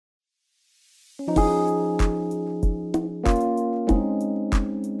If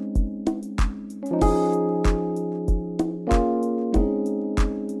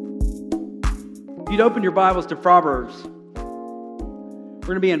you'd open your Bibles to Proverbs, we're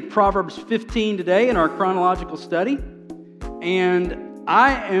going to be in Proverbs 15 today in our chronological study. And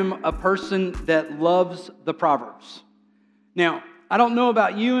I am a person that loves the Proverbs. Now, I don't know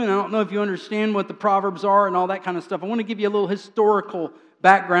about you, and I don't know if you understand what the Proverbs are and all that kind of stuff. I want to give you a little historical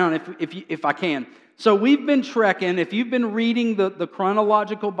background if I can. So we've been trekking. If you've been reading the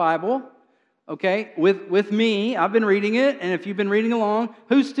chronological Bible, okay, with me, I've been reading it. And if you've been reading along,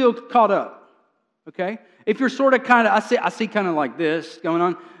 who's still caught up? Okay? If you're sort of kind of, I see kind of like this going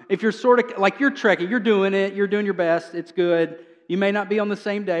on. If you're sort of, like you're trekking, you're doing it, you're doing your best, it's good. You may not be on the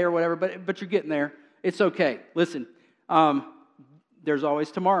same day or whatever, but you're getting there. It's okay. Listen, there's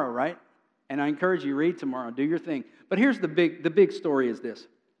always tomorrow, right? And I encourage you, read tomorrow, do your thing. But here's the big story is this.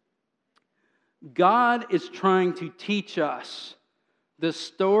 God is trying to teach us the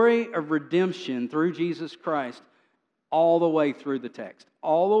story of redemption through Jesus Christ all the way through the text.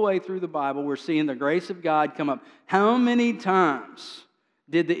 All the way through the Bible, we're seeing the grace of God come up. How many times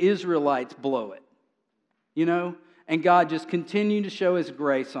did the Israelites blow it? You know? And God just continued to show His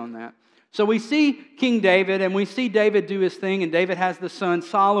grace on that. So we see King David, and we see David do his thing, and David has the son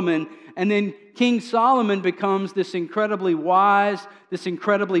Solomon, and then King Solomon becomes this incredibly wise, this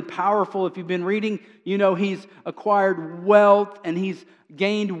incredibly powerful. If you've been reading, you know he's acquired wealth, and he's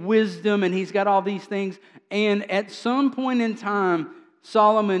gained wisdom, and he's got all these things. And at some point in time,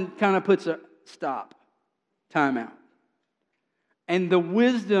 Solomon kind of puts a stop, time out. And the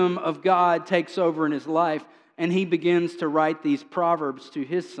wisdom of God takes over in his life, and he begins to write these proverbs to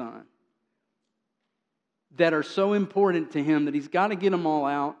his son that are so important to him that he's got to get them all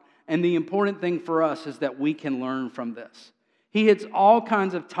out. And the important thing for us is that we can learn from this. He hits all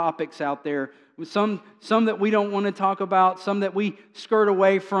kinds of topics out there, some that we don't want to talk about, some that we skirt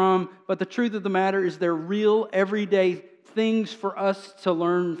away from. But the truth of the matter is they're real, everyday things for us to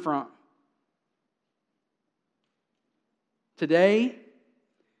learn from. Today,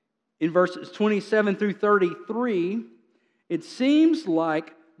 in verses 27 through 33, it seems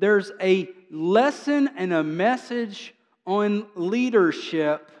like there's a lesson and a message on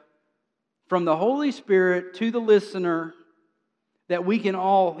leadership from the Holy Spirit to the listener that we can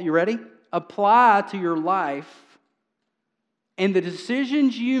all, you ready? Apply to your life. And the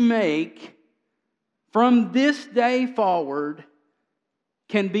decisions you make from this day forward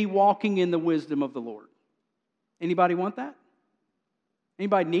can be walking in the wisdom of the Lord. Anybody want that?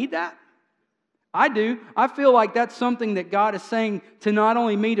 Anybody need that? I do. I feel like that's something that God is saying to not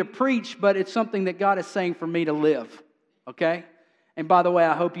only me to preach, but it's something that God is saying for me to live. Okay? And by the way,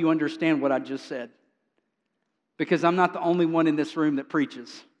 I hope you understand what I just said. Because I'm not the only one in this room that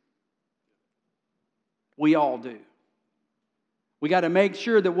preaches. We all do. We got to make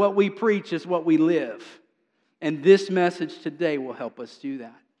sure that what we preach is what we live. And this message today will help us do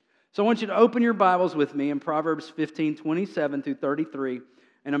that. So I want you to open your Bibles with me in Proverbs 15, 27 through 33.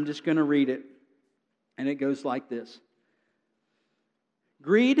 And I'm just going to read it. And it goes like this.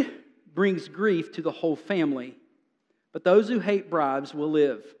 Greed brings grief to the whole family, but those who hate bribes will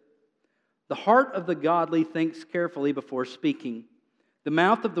live. The heart of the godly thinks carefully before speaking. The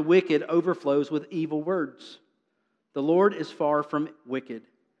mouth of the wicked overflows with evil words. The Lord is far from wicked,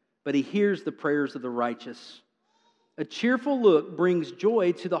 but He hears the prayers of the righteous. A cheerful look brings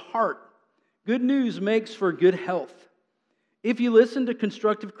joy to the heart. Good news makes for good health. If you listen to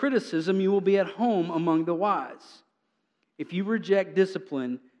constructive criticism, you will be at home among the wise. If you reject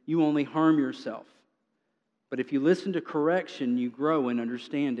discipline, you only harm yourself. But if you listen to correction, you grow in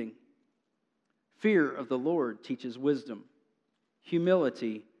understanding. Fear of the Lord teaches wisdom.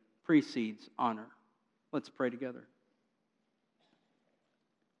 Humility precedes honor. Let's pray together.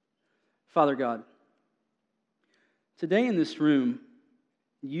 Father God, today in this room,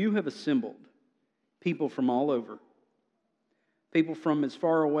 you have assembled people from all over. People from as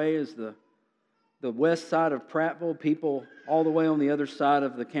far away as the west side of Prattville, people all the way on the other side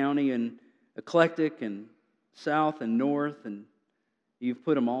of the county, and eclectic and south and north, and you've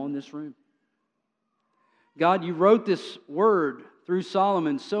put them all in this room. God, you wrote this word through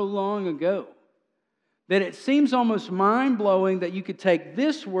Solomon so long ago that it seems almost mind-blowing that you could take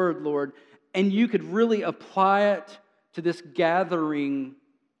this word, Lord, and you could really apply it to this gathering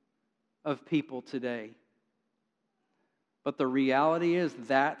of people today. But the reality is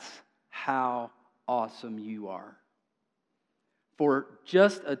that's how awesome you are. For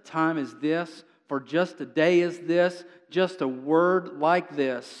just a time as this, for just a day as this, just a word like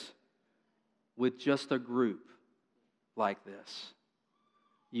this, with just a group like this.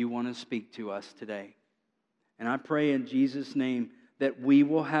 you want to speak to us today. And I pray in Jesus' name that we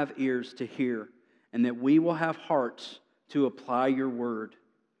will have ears to hear and that we will have hearts to apply your word.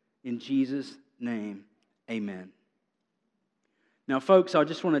 In Jesus' name, amen. Now, folks, I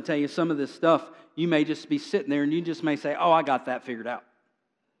just want to tell you some of this stuff. You may just be sitting there and you just may say, oh, I got that figured out.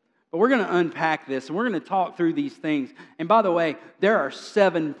 But we're going to unpack this and we're going to talk through these things. And by the way, there are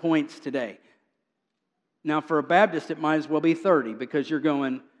 7 points today. Now, for a Baptist, it might as well be 30 because you're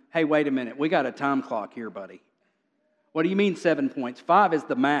going, hey, wait a minute. We got a time clock here, buddy. What do you mean 7 points? 5 is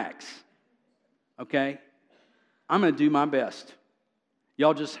the max. Okay? I'm going to do my best.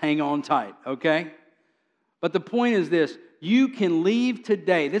 Y'all just hang on tight, okay? But the point is this. You can leave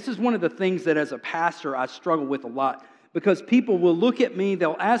today. This is one of the things that as a pastor I struggle with a lot because people will look at me,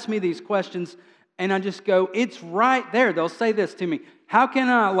 they'll ask me these questions, and I just go, it's right there. They'll say this to me. How can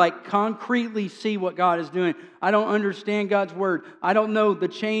I concretely see what God is doing? I don't understand God's word. I don't know the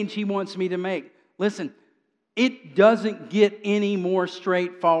change He wants me to make. Listen, it doesn't get any more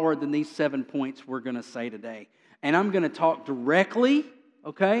straightforward than these 7 points we're going to say today. And I'm going to talk directly,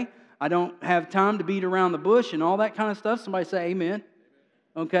 okay? I don't have time to beat around the bush and all that kind of stuff. Somebody say amen.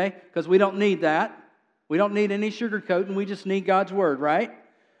 Okay? Because we don't need that. We don't need any sugarcoating. We just need God's word, right?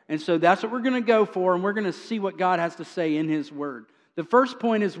 And so that's what we're going to go for, and we're going to see what God has to say in His word. The first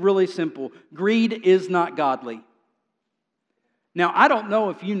point is really simple. Greed is not godly. Now, I don't know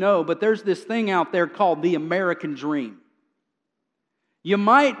if you know, but there's this thing out there called the American dream. You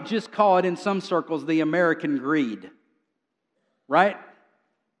might just call it in some circles the American greed. Right?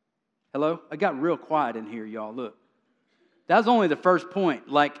 Hello? I got real quiet in here, y'all. Look. That's only the first point.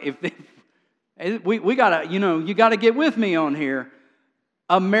 We gotta, you gotta get with me on here.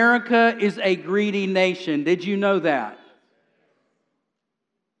 America is a greedy nation. Did you know that?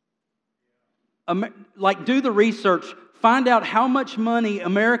 Do the research. Find out how much money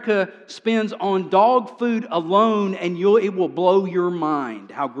America spends on dog food alone, and it will blow your mind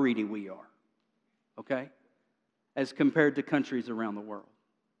how greedy we are. Okay? As compared to countries around the world.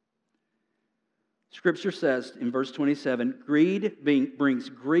 Scripture says in verse 27, greed brings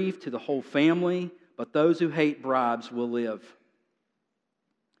grief to the whole family, but those who hate bribes will live.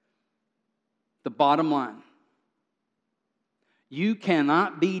 The bottom line, you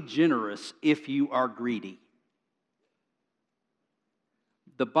cannot be generous if you are greedy.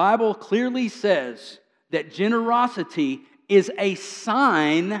 The Bible clearly says that generosity is a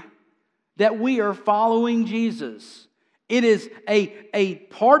sign that we are following Jesus. It is a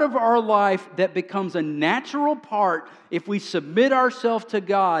part of our life that becomes a natural part if we submit ourselves to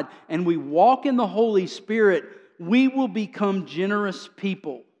God and we walk in the Holy Spirit, we will become generous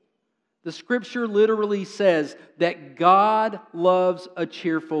people. The Scripture literally says that God loves a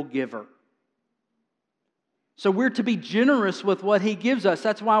cheerful giver. So we're to be generous with what He gives us.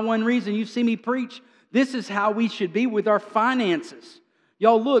 That's why one reason you see me preach, this is how we should be with our finances.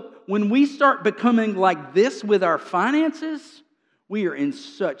 Y'all look, when we start becoming like this with our finances, we are in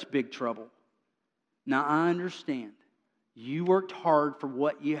such big trouble. Now I understand. You worked hard for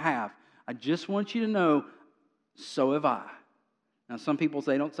what you have. I just want you to know, so have I. Now some people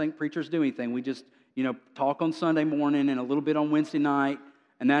say, don't think preachers do anything. We just, talk on Sunday morning and a little bit on Wednesday night,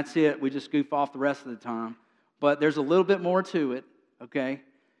 and that's it. We just goof off the rest of the time. But there's a little bit more to it, okay?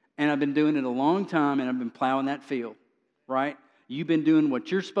 And I've been doing it a long time, and I've been plowing that field, right? You've been doing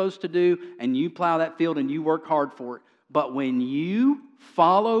what you're supposed to do, and you plow that field, and you work hard for it. But when you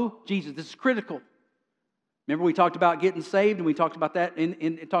follow Jesus, this is critical. Remember we talked about getting saved, and we talked about that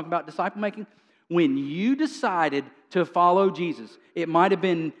in talking about disciple making? When you decided to follow Jesus, it might have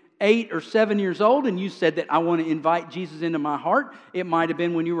been 8 or 7 years old and you said that I want to invite Jesus into my heart. It might have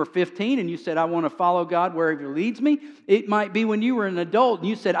been when you were 15 and you said I want to follow God wherever He leads me. It might be when you were an adult and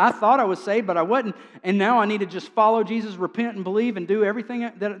you said I thought I was saved but I wasn't, and now I need to just follow Jesus, repent and believe and do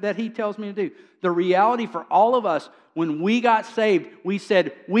everything that He tells me to do. The reality for all of us, when we got saved, we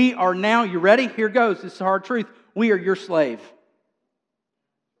said we are now, you ready? Here goes, this is the hard truth. We are your slave.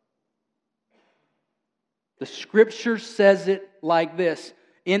 The Scripture says it like this.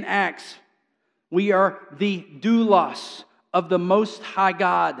 In Acts, we are the doulos of the Most High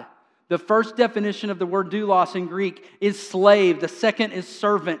God. The first definition of the word doulos in Greek is slave. The second is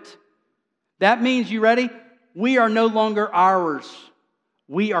servant. That means, you ready? We are no longer ours.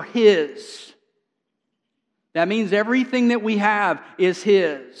 We are His. That means everything that we have is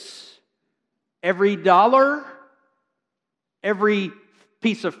His. Every dollar, every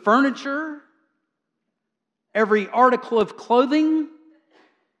piece of furniture, every article of clothing,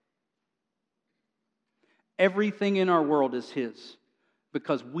 everything in our world is His.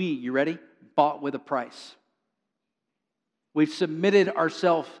 Because we, you ready? Bought with a price. We've submitted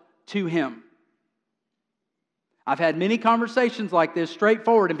ourselves to Him. I've had many conversations like this,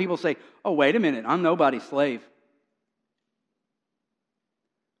 straightforward, and people say, oh, wait a minute, I'm nobody's slave.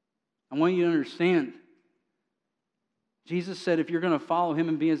 I want you to understand, Jesus said if you're going to follow Him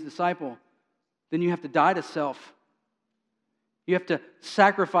and be His disciple, then you have to die to self. You have to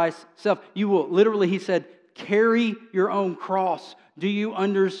sacrifice self. You will, literally, He said, carry your own cross. Do you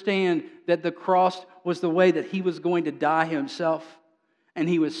understand that the cross was the way that He was going to die Himself? And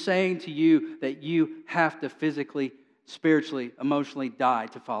He was saying to you that you have to physically, spiritually, emotionally die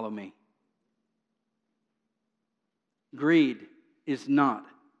to follow Me. Greed is not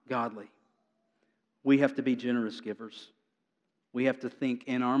godly. We have to be generous givers. We have to think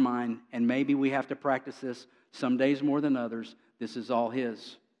in our mind, and maybe we have to practice this some days more than others. This is all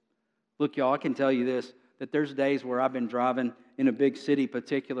His. Look, y'all, I can tell you this, that there's days where I've been driving in a big city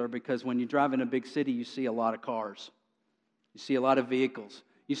particular, because when you drive in a big city, you see a lot of cars. You see a lot of vehicles.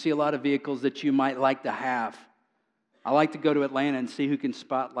 You see a lot of vehicles that you might like to have. I like to go to Atlanta and see who can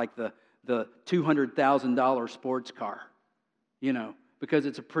spot like the $200,000 sports car, because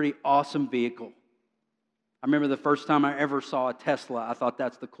it's a pretty awesome vehicle. I remember the first time I ever saw a Tesla, I thought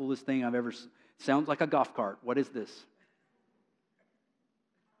that's the coolest thing I've ever seen. Sounds like a golf cart. What is this?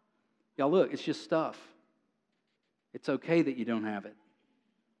 Y'all, look, it's just stuff. It's okay that you don't have it.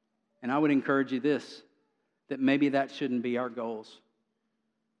 And I would encourage you this, that maybe that shouldn't be our goals.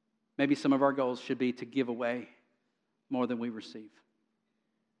 Maybe some of our goals should be to give away more than we receive.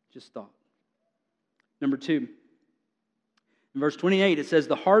 Just thought. Number 2. In verse 28, it says,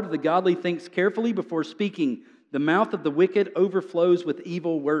 the heart of the godly thinks carefully before speaking. The mouth of the wicked overflows with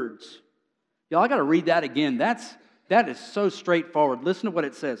evil words. Y'all, I got to read that again. That is so straightforward. Listen to what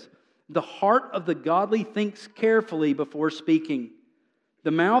it says. The heart of the godly thinks carefully before speaking.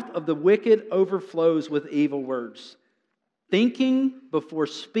 The mouth of the wicked overflows with evil words. Thinking before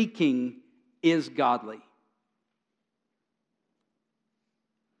speaking is godly.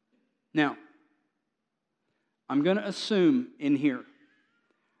 Now, I'm going to assume in here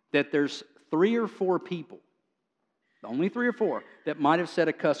that there's 3 or 4 people, only 3 or 4, that might have said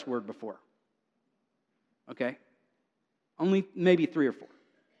a cuss word before. Okay? Only maybe 3 or 4.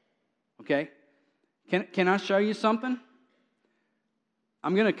 Okay? Can I show you something?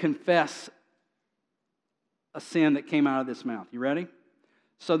 I'm going to confess a sin that came out of this mouth. You ready?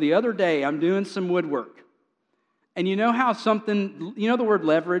 So the other day, I'm doing some woodwork. And you know how the word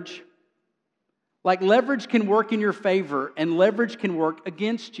leverage? Like leverage can work in your favor and leverage can work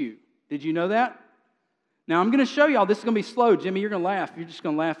against you. Did you know that? Now I'm going to show y'all. This is going to be slow. Jimmy, you're going to laugh. You're just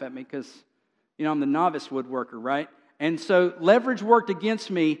going to laugh at me because, I'm the novice woodworker, right? And so leverage worked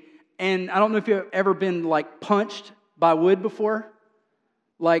against me. And I don't know if you've ever been like punched by wood before.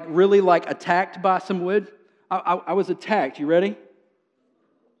 Like really like attacked by some wood. I was attacked. You ready?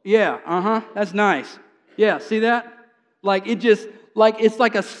 Yeah, that's nice. Yeah, see that? Like it just, like it's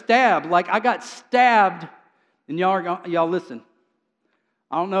like a stab. Like I got stabbed. And y'all listen.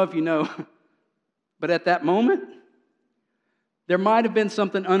 I don't know if you know, but at that moment, there might have been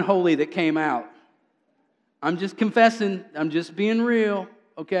something unholy that came out. I'm just confessing. I'm just being real,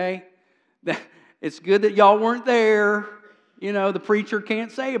 okay? It's good that y'all weren't there. The preacher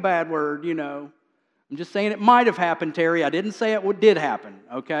can't say a bad word, I'm just saying it might have happened, Terry. I didn't say it did happen,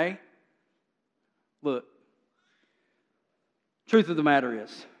 okay? Look, truth of the matter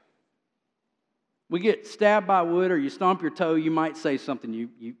is, we get stabbed by wood or you stomp your toe, you might say something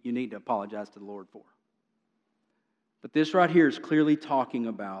you need to apologize to the Lord for. But this right here is clearly talking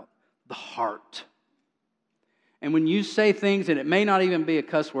about the heart. And when you say things, and it may not even be a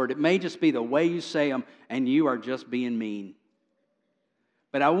cuss word, it may just be the way you say them, and you are just being mean.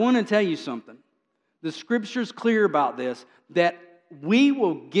 But I want to tell you something. The Scripture's clear about this, that we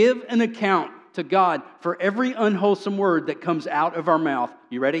will give an account to God for every unwholesome word that comes out of our mouth.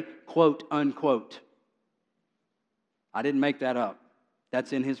 You ready? Quote, unquote. I didn't make that up.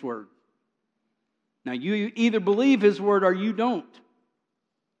 That's in His Word. Now, you either believe His Word or you don't.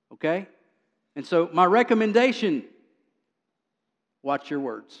 Okay? And so, my recommendation, watch your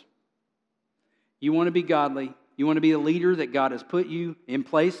words. You want to be godly. You want to be a leader that God has put you in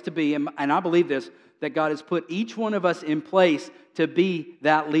place to be. And I believe this, that God has put each one of us in place to be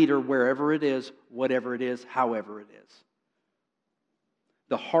that leader wherever it is, whatever it is, however it is.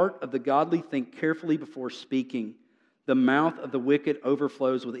 The heart of the godly think carefully before speaking. The mouth of the wicked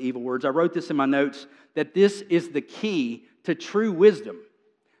overflows with evil words. I wrote this in my notes, that this is the key to true wisdom.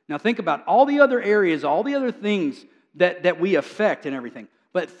 Now think about all the other areas, all the other things that we affect and everything.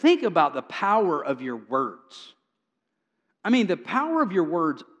 But think about the power of your words. I mean, the power of your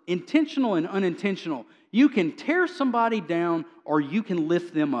words, intentional and unintentional. You can tear somebody down or you can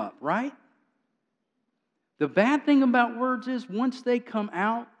lift them up, right? The bad thing about words is once they come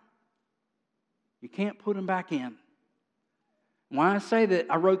out, you can't put them back in. Why I say that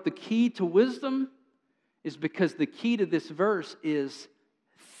I wrote the key to wisdom is because the key to this verse is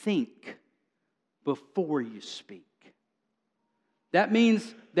think before you speak. That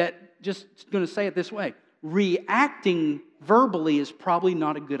means that, just going to say it this way, reacting verbally is probably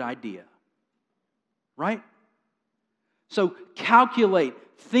not a good idea. Right? So calculate,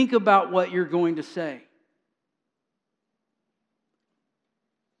 think about what you're going to say.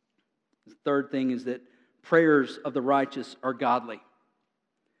 The third thing is that prayers of the righteous are godly.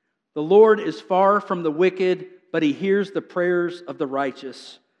 The Lord is far from the wicked, but He hears the prayers of the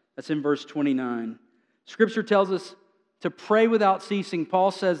righteous. That's in verse 29. Scripture tells us to pray without ceasing.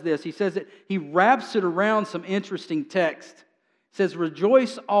 Paul says this. He says that he wraps it around some interesting text. He says,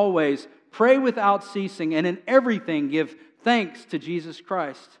 rejoice always, pray without ceasing, and in everything give thanks to Jesus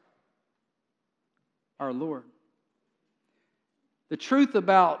Christ, our Lord. The truth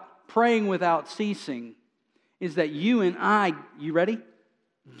about praying without ceasing is that you and I, you ready?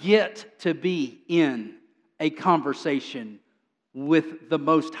 Get to be in a conversation with the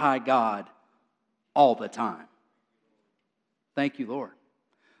Most High God all the time. Thank you, Lord.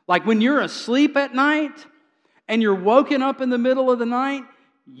 Like when you're asleep at night and you're woken up in the middle of the night,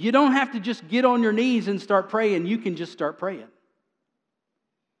 you don't have to just get on your knees and start praying. You can just start praying.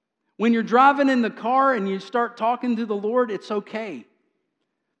 When you're driving in the car and you start talking to the Lord, it's okay.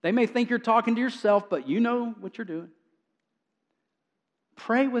 They may think you're talking to yourself, but you know what you're doing.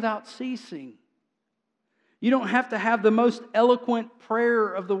 Pray without ceasing. You don't have to have the most eloquent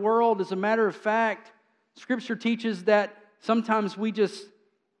prayer of the world. As a matter of fact, Scripture teaches that sometimes we just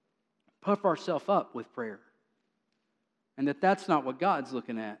puff ourselves up with prayer. And that's not what God's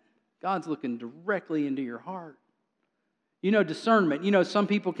looking at. God's looking directly into your heart. You know, discernment. You know, some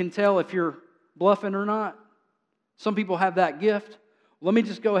people can tell if you're bluffing or not. Some people have that gift. Let me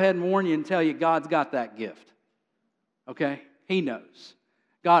just go ahead and warn you and tell you, God's got that gift. Okay? He knows.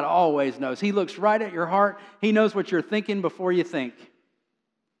 God always knows. He looks right at your heart. He knows what you're thinking before you think.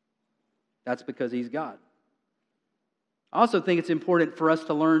 That's because He's God. I also think it's important for us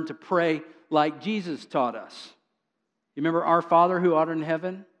to learn to pray like Jesus taught us. You remember, our Father who art in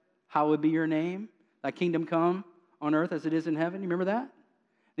heaven, hallowed be your name. Thy kingdom come on earth as it is in heaven. You remember that? And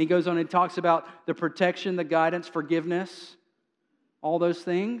He goes on and talks about the protection, the guidance, forgiveness, all those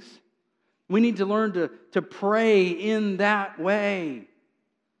things. We need to learn to pray in that way.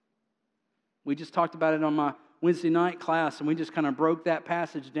 We just talked about it on my Wednesday night class, and we just kind of broke that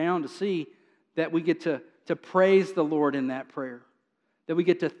passage down to see that we get to praise the Lord in that prayer, that we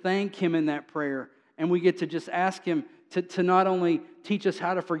get to thank Him in that prayer, and we get to just ask Him to not only teach us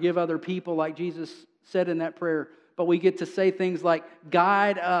how to forgive other people like Jesus said in that prayer, but we get to say things like,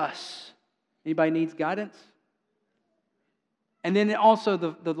 guide us. Anybody needs guidance? And then also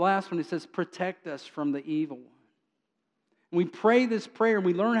the last one, it says, protect us from the evil one. We pray this prayer, and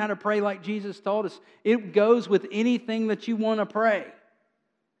we learn how to pray like Jesus taught us. It goes with anything that you want to pray.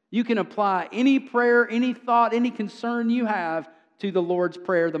 You can apply any prayer, any thought, any concern you have to the Lord's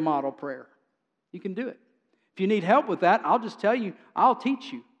Prayer, the model prayer. You can do it. If you need help with that, I'll just tell you, I'll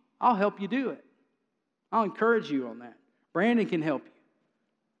teach you. I'll help you do it. I'll encourage you on that. Brandon can help you.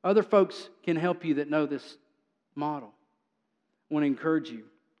 Other folks can help you that know this model. I want to encourage you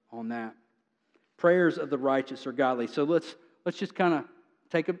on that. Prayers of the righteous are godly. So let's just kind of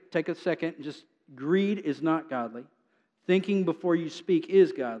take a second. Just greed is not godly. Thinking before you speak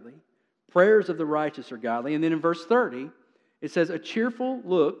is godly. Prayers of the righteous are godly. And then in verse 30, it says, a cheerful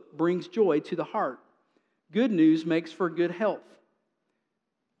look brings joy to the heart. Good news makes for good health.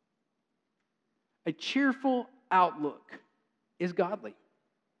 A cheerful outlook is godly.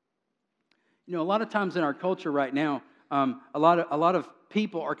 You know, a lot of times in our culture right now, a lot of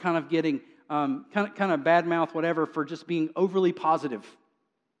people are kind of getting kind of bad mouth, whatever, for just being overly positive.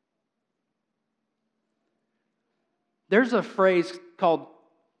 There's a phrase called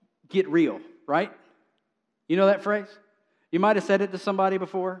 "get real," right? You know that phrase? You might have said it to somebody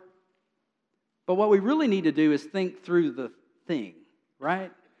before. But what we really need to do is think through the thing,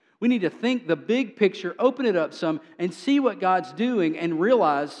 right? We need to think the big picture, open it up some, and see what God's doing and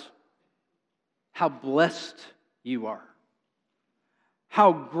realize how blessed you are.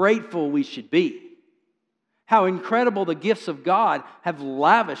 How grateful we should be. How incredible the gifts of God have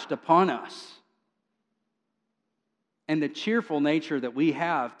lavished upon us. And the cheerful nature that we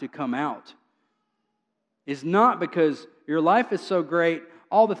have to come out is not because your life is so great,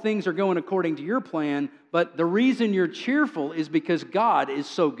 all the things are going according to your plan, but the reason you're cheerful is because God is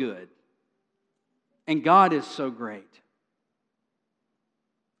so good. And God is so great.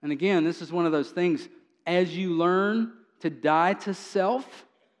 And again, this is one of those things, as you learn to die to self,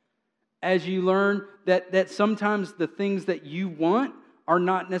 as you learn that sometimes the things that you want are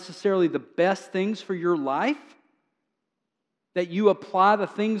not necessarily the best things for your life, that you apply the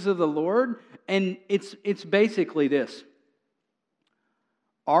things of the Lord, and it's basically this.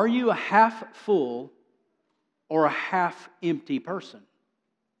 Are you a half full or a half empty person?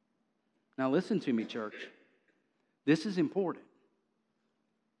 Now listen to me, church. This is important.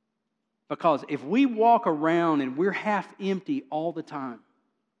 Because if we walk around and we're half empty all the time,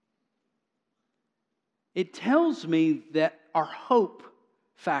 it tells me that our hope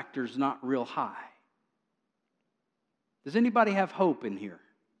factor's not real high. Does anybody have hope in here?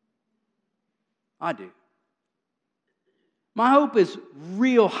 I do. My hope is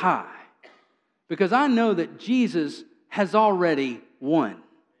real high because I know that Jesus has already won.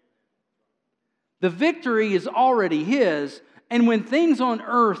 The victory is already His, and when things on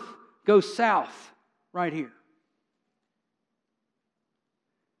earth go south, right here,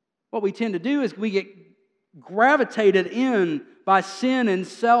 what we tend to do is we get gravitated in by sin and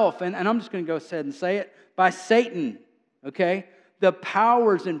self, and I'm just going to go ahead and say it, by Satan, okay? The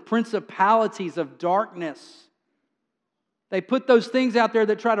powers and principalities of darkness. They put those things out there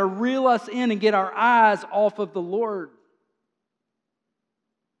that try to reel us in and get our eyes off of the Lord.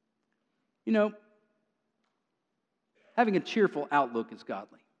 You know, having a cheerful outlook is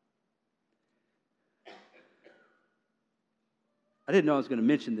godly. I didn't know I was going to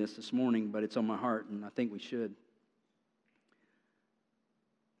mention this morning, but it's on my heart, and I think we should.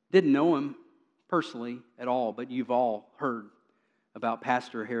 Didn't know him personally at all, but you've all heard about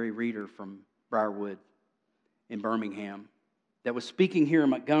Pastor Harry Reeder from Briarwood in Birmingham that was speaking here in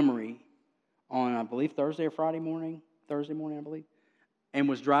Montgomery on, I believe, Thursday morning, I believe, and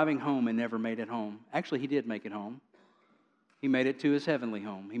was driving home and never made it home. Actually, he did make it home. He made it to his heavenly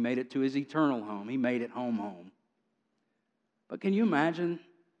home. He made it to his eternal home. He made it home. But can you imagine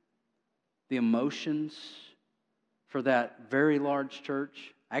the emotions for that very large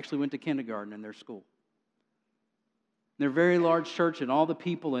church? I actually went to kindergarten in their school. Their very large church and all the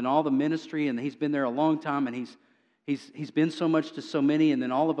people and all the ministry, and he's been there a long time, and he's been so much to so many, and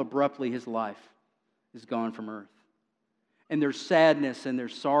then all of abruptly his life is gone from earth. And there's sadness and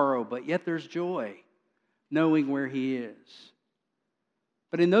there's sorrow, but yet there's joy knowing where he is.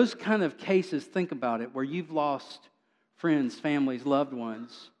 But in those kind of cases, think about it, where you've lost friends, families, loved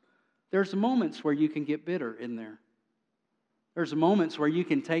ones, there's moments where you can get bitter in there. There's moments where you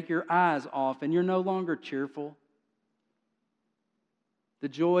can take your eyes off and you're no longer cheerful. The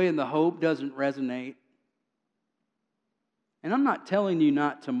joy and the hope doesn't resonate. And I'm not telling you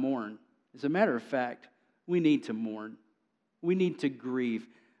not to mourn. As a matter of fact, we need to mourn. We need to grieve.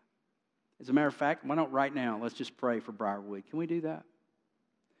 As a matter of fact, why not right now, let's just pray for Briarwood. Can we do that?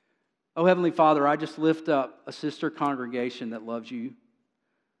 Oh, Heavenly Father, I just lift up a sister congregation that loves you.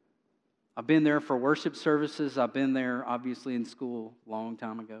 I've been there for worship services. I've been there, obviously, in school a long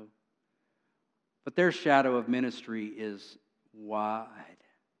time ago. But their shadow of ministry is wide.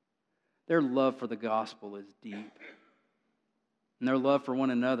 Their love for the gospel is deep. And their love for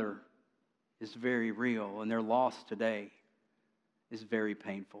one another is very real. And their loss today is very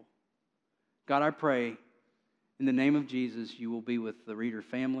painful. God, I pray in the name of Jesus, you will be with the Reeder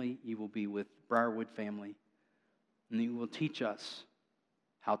family, you will be with Briarwood family, and you will teach us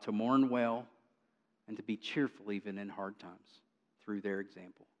how to mourn well and to be cheerful even in hard times through their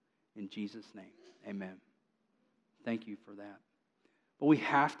example. In Jesus' name, amen. Thank you for that. But we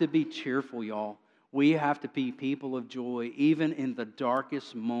have to be cheerful, y'all. We have to be people of joy even in the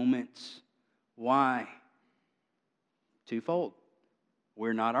darkest moments. Why? Twofold.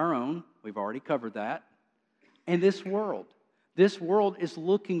 We're not our own. We've already covered that. And this world is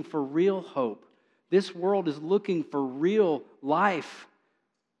looking for real hope. This world is looking for real life.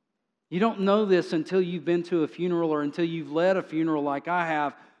 You don't know this until you've been to a funeral or until you've led a funeral like I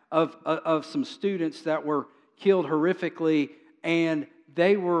have of some students that were killed horrifically, and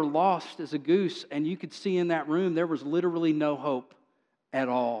they were lost as a goose, and you could see in that room there was literally no hope at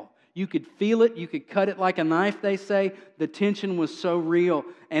all. You could feel it. You could cut it like a knife, they say. The tension was so real,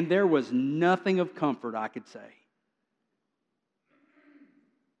 and there was nothing of comfort, I could say,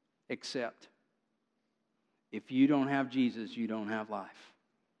 except if you don't have Jesus, you don't have life.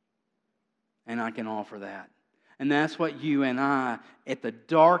 And I can offer that. And that's what you and I, at the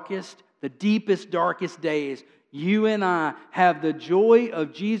darkest, the deepest, darkest days, you and I have the joy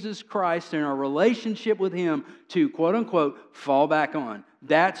of Jesus Christ and our relationship with Him to, quote unquote, fall back on.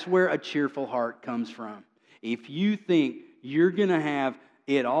 That's where a cheerful heart comes from. If you think you're going to have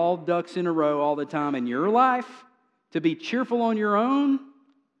it all ducks in a row all the time in your life, to be cheerful on your own,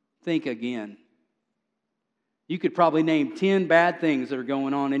 think again. You could probably name 10 bad things that are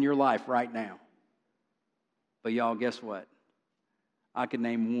going on in your life right now. But y'all, guess what? I could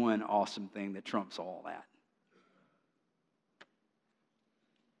name one awesome thing that trumps all that.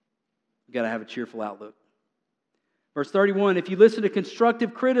 You've got to have a cheerful outlook. Verse 31, if you listen to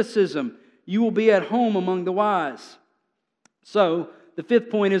constructive criticism, you will be at home among the wise. So, the fifth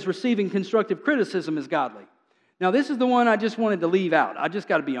point is receiving constructive criticism is godly. Now, this is the one I just wanted to leave out. I just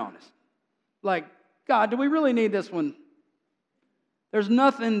got to be honest. Like, God, do we really need this one? There's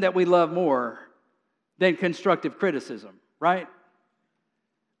nothing that we love more than constructive criticism, right?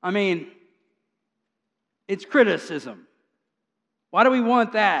 I mean, it's criticism. Why do we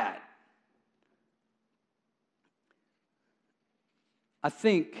want that? I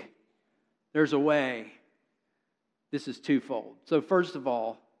think there's a way. This is twofold. So first of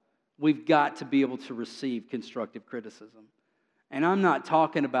all, we've got to be able to receive constructive criticism. And I'm not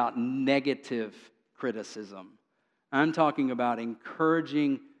talking about negative criticism. I'm talking about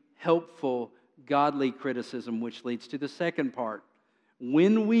encouraging, helpful, godly criticism, which leads to the second part.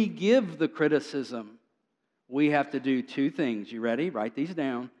 When we give the criticism, we have to do two things. You ready? Write these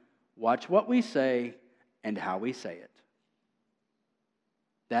down. Watch what we say and how we say it.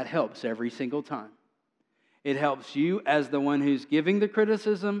 That helps every single time. It helps you as the one who's giving the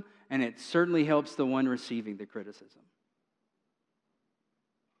criticism, and it certainly helps the one receiving the criticism.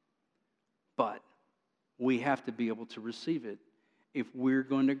 But we have to be able to receive it if we're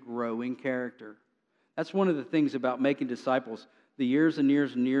going to grow in character. That's one of the things about making disciples. The years and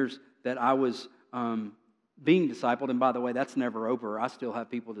years and years that I was being discipled, and by the way, that's never over. I still have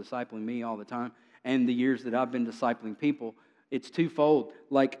people discipling me all the time. And the years that I've been discipling people, it's twofold.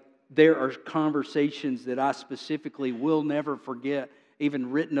 Like, there are conversations that I specifically will never forget,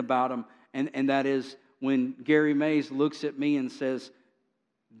 even written about them. And that is when Gary Mays looks at me and says,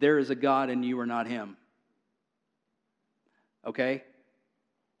 there is a God and you are not him. Okay?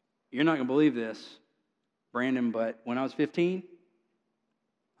 You're not going to believe this, Brandon, but when I was 15,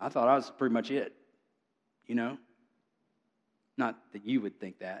 I thought I was pretty much it. You know? Not that you would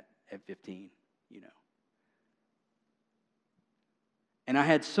think that at 15, you know. And I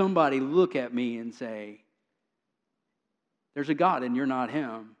had somebody look at me and say, there's a God and you're not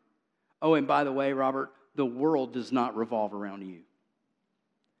him. Oh, and by the way, Robert, the world does not revolve around you.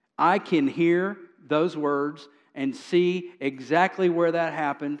 I can hear those words and see exactly where that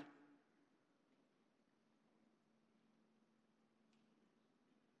happened.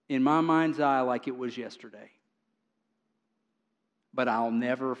 In my mind's eye, like it was yesterday. But I'll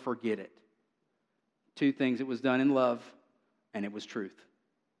never forget it. Two things: it was done in love, and it was truth.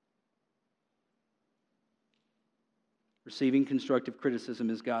 Receiving constructive criticism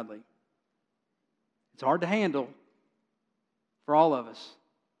is godly. It's hard to handle for all of us,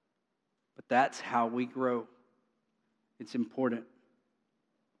 but that's how we grow. It's important.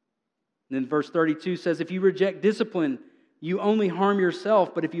 And then verse 32 says, if you reject discipline, you only harm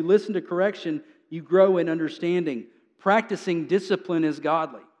yourself, but if you listen to correction, you grow in understanding. Practicing discipline is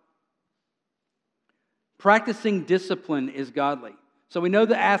godly. Practicing discipline is godly. So we know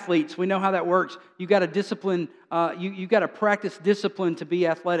the athletes, we know how that works. You got to discipline, you got to practice discipline to be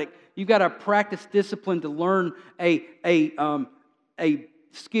athletic. You got to practice discipline to learn a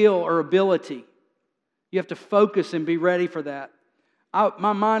skill or ability. You have to focus and be ready for that.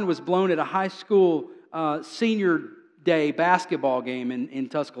 My mind was blown at a high school senior day basketball game in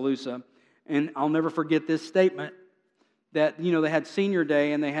Tuscaloosa, and I'll never forget this statement. That, you know, they had senior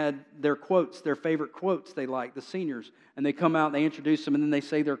day and they had their quotes, their favorite quotes they liked, the seniors. And they come out and they introduce them and then they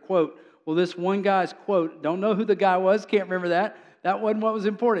say their quote. Well, this one guy's quote, don't know who the guy was, can't remember that. That wasn't what was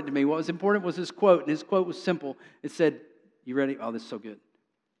important to me. What was important was his quote, and his quote was simple. It said, you ready? Oh, this is so good.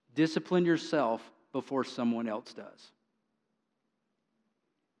 Discipline yourself before someone else does.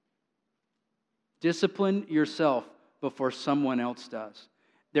 Discipline yourself before someone else does.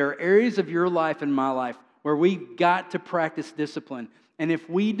 There are areas of your life and my life where we've got to practice discipline. And if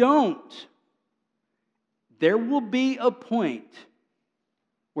we don't, there will be a point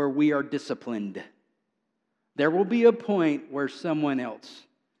where we are disciplined. There will be a point where someone else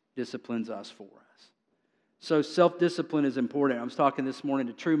disciplines us for us. So self-discipline is important. I was talking this morning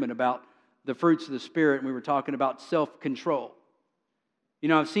to Truman about the fruits of the Spirit, and we were talking about self-control. You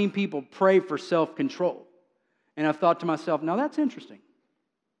know, I've seen people pray for self-control. And I've thought to myself, now that's interesting.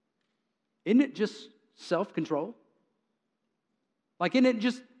 Isn't it just self-control? Like, isn't it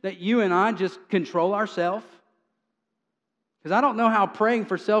just that you and I just control ourselves? Because I don't know how praying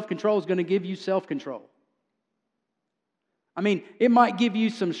for self-control is going to give you self-control. I mean, it might give you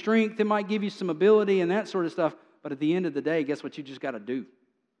some strength, it might give you some ability and that sort of stuff, but at the end of the day, guess what you just got to do?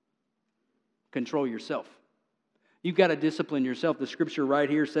 Control yourself. You've got to discipline yourself. The scripture right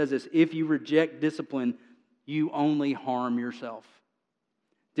here says this: if you reject discipline, you only harm yourself.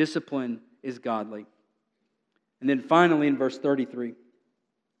 Discipline is godly. And then finally in verse 33,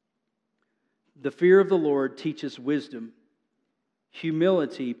 the fear of the Lord teaches wisdom.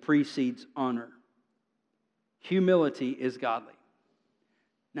 Humility precedes honor. Humility is godly.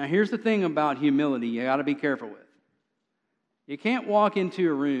 Now here's the thing about humility you got to be careful with. You can't walk into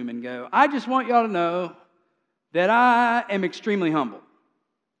a room and go, I just want y'all to know that I am extremely humble.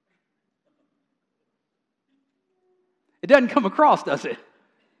 It doesn't come across, does it?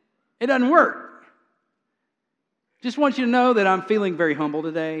 It doesn't work. Just want you to know that I'm feeling very humble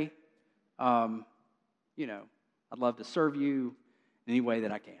today. I'd love to serve you in any way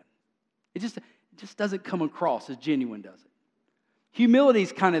that I can. It just doesn't come across as genuine, does it? Humility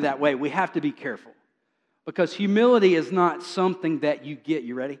is kind of that way. We have to be careful. Because humility is not something that you get,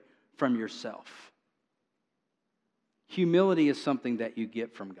 you ready? From yourself. Humility is something that you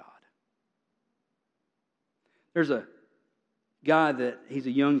get from God. There's a guy he's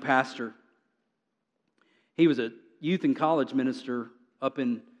a young pastor. He was a youth and college minister up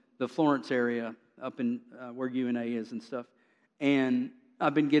in the Florence area, up in where UNA is and stuff. And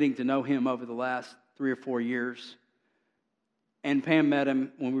I've been getting to know him over the last 3 or 4 years. And Pam met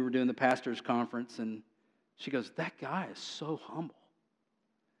him when we were doing the pastor's conference, and she goes, that guy is so humble.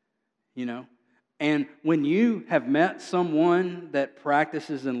 And when you have met someone that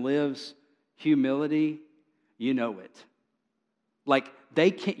practices and lives humility, you know it. Like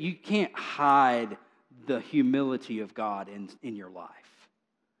you can't hide the humility of God in your life.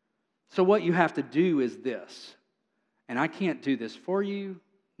 So what you have to do is this, and I can't do this for you,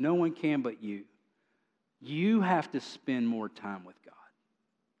 no one can but you. You have to spend more time with God.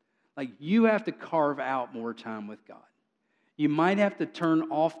 Like you have to carve out more time with God. You might have to turn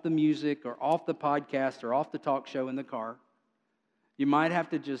off the music or off the podcast or off the talk show in the car. You might have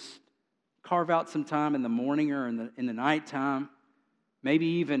to just carve out some time in the morning or in the nighttime. Maybe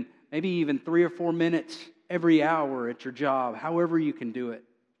even 3 or 4 minutes every hour at your job, however you can do it.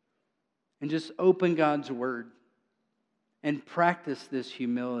 And just open God's Word and practice this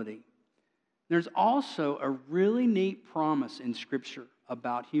humility. There's also a really neat promise in Scripture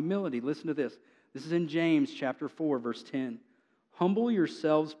about humility. Listen to this. This is in James chapter 4, verse 10. Humble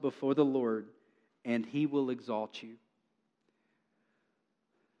yourselves before the Lord, and He will exalt you.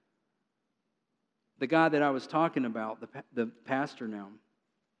 The guy that I was talking about, the pastor now,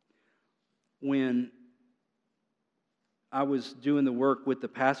 when I was doing the work with the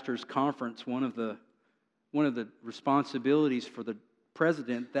pastors' conference, one of the responsibilities for the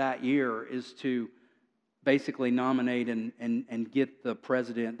president that year is to basically nominate and get the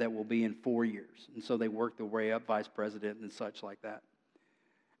president that will be in 4 years. And so they work their way up, vice president and such like that.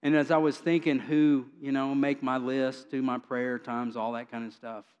 And as I was thinking who, make my list, do my prayer times, all that kind of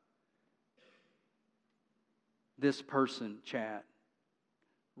stuff, this person, Chad,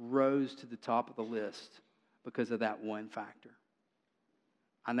 rose to the top of the list because of that one factor.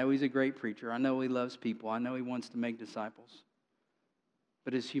 I know he's a great preacher. I know he loves people. I know he wants to make disciples.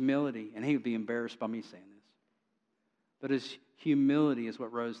 But his humility, and he would be embarrassed by me saying this, but his humility is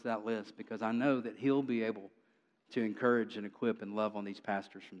what rose to that list, because I know that he'll be able to encourage and equip and love on these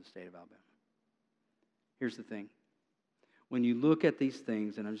pastors from the state of Alabama. Here's the thing. When you look at these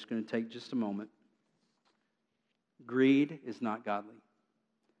things, and I'm just going to take just a moment, greed is not godly.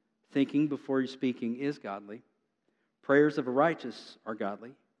 Thinking before you're speaking is godly. Prayers of a righteous are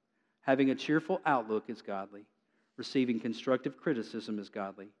godly. Having a cheerful outlook is godly. Receiving constructive criticism is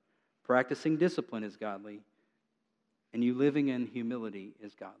godly. Practicing discipline is godly. And you living in humility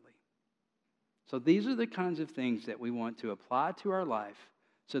is godly. So these are the kinds of things that we want to apply to our life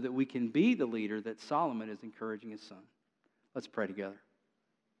so that we can be the leader that Solomon is encouraging his son. Let's pray together.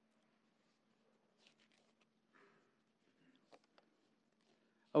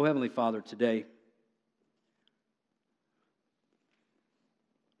 Oh, Heavenly Father, today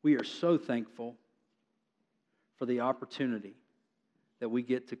we are so thankful for the opportunity that we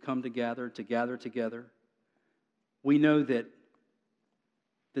get to come together, to gather together. We know that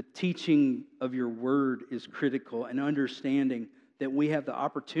the teaching of your word is critical, and understanding that we have the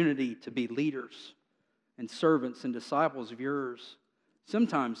opportunity to be leaders and servants and disciples of yours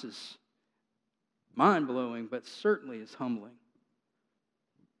sometimes is mind-blowing, but certainly is humbling.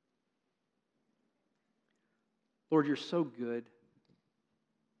 Lord, you're so good.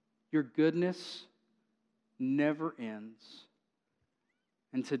 Your goodness never ends.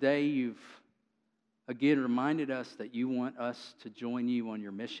 And today you've again reminded us that you want us to join you on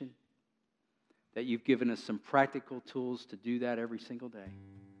your mission, that you've given us some practical tools to do that every single day.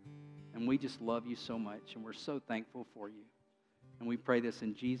 And we just love you so much, and we're so thankful for you. And we pray this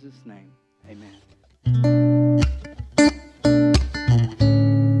in Jesus' name. Amen.